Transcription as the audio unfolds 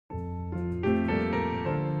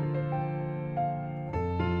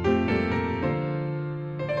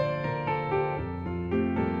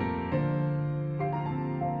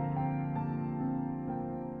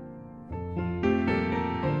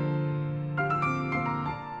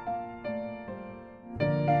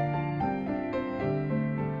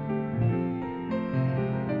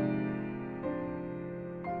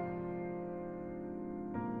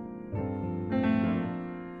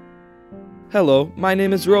Hello, my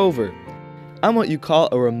name is Rover. I'm what you call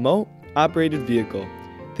a remote operated vehicle.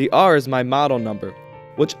 The R is my model number,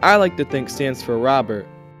 which I like to think stands for Robert.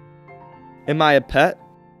 Am I a pet?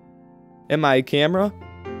 Am I a camera?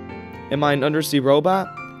 Am I an undersea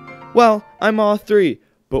robot? Well, I'm all three,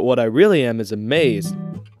 but what I really am is a maze.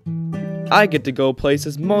 I get to go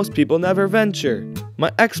places most people never venture.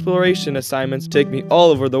 My exploration assignments take me all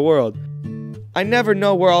over the world. I never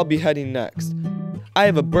know where I'll be heading next. I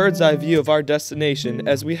have a bird's eye view of our destination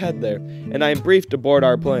as we head there, and I am briefed aboard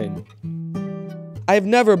our plane. I have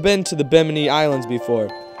never been to the Bimini Islands before.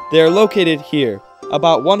 They are located here,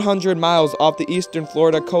 about 100 miles off the eastern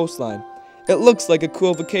Florida coastline. It looks like a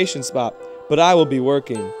cool vacation spot, but I will be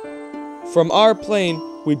working. From our plane,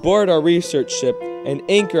 we board our research ship and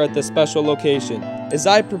anchor at the special location. As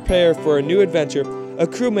I prepare for a new adventure, a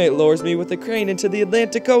crewmate lowers me with a crane into the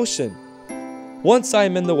Atlantic Ocean. Once I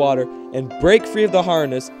am in the water and break free of the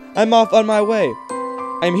harness, I'm off on my way.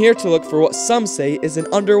 I'm here to look for what some say is an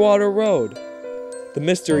underwater road. The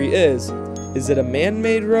mystery is it a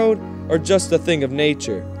man-made road or just a thing of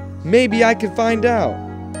nature? Maybe I can find out.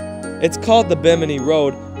 It's called the Bimini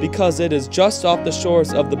Road because it is just off the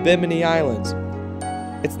shores of the Bimini Islands.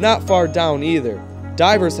 It's not far down either.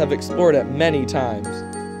 Divers have explored it many times.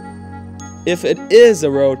 If it is a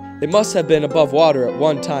road, it must have been above water at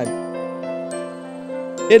one time.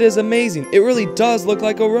 It is amazing. It really does look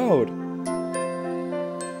like a road.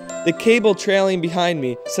 The cable trailing behind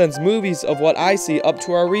me sends movies of what I see up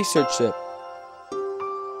to our research ship.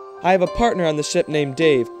 I have a partner on the ship named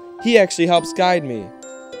Dave. He actually helps guide me.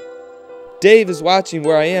 Dave is watching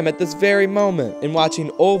where I am at this very moment and watching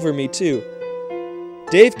over me too.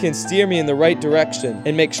 Dave can steer me in the right direction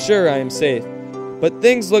and make sure I am safe. But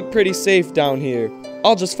things look pretty safe down here.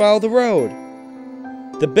 I'll just follow the road.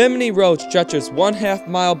 The Bimini Road stretches 1/2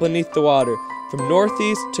 mile beneath the water, from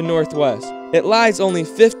northeast to northwest. It lies only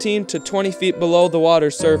 15 to 20 feet below the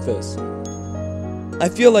water's surface. I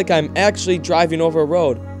feel like I'm actually driving over a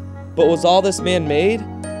road, but was all this man-made?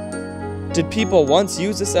 Did people once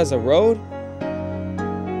use this as a road?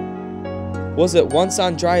 Was it once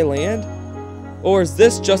on dry land? Or is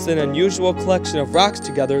this just an unusual collection of rocks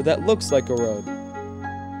together that looks like a road?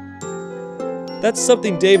 That's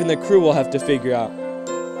something Dave and the crew will have to figure out.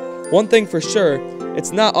 One thing for sure,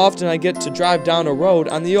 it's not often I get to drive down a road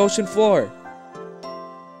on the ocean floor.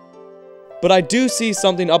 But I do see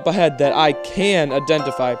something up ahead that I can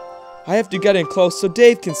identify. I have to get in close so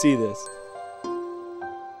Dave can see this.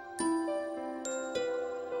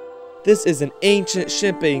 This is an ancient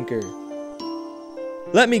ship anchor.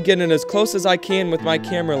 Let me get in as close as I can with my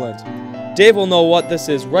camera lens. Dave will know what this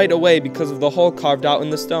is right away because of the hole carved out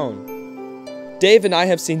in the stone. Dave and I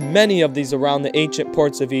have seen many of these around the ancient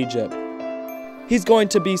ports of Egypt. He's going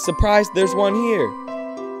to be surprised there's one here.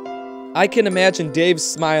 I can imagine Dave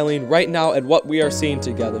smiling right now at what we are seeing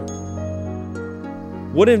together.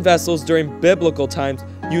 Wooden vessels during biblical times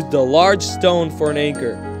used a large stone for an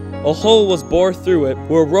anchor. A hole was bored through it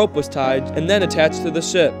where a rope was tied and then attached to the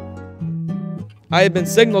ship. I have been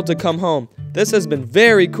signaled to come home. This has been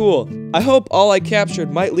very cool. I hope all I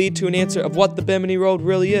captured might lead to an answer of what the Bimini Road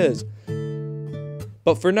really is.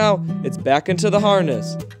 But for now, it's back into the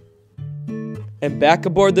harness and back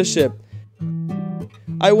aboard the ship.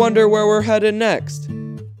 I wonder where we're headed next.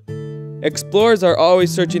 Explorers are always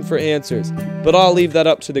searching for answers, but I'll leave that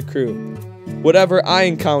up to the crew. Whatever I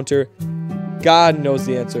encounter, God knows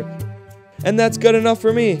the answer. And that's good enough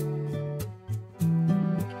for me.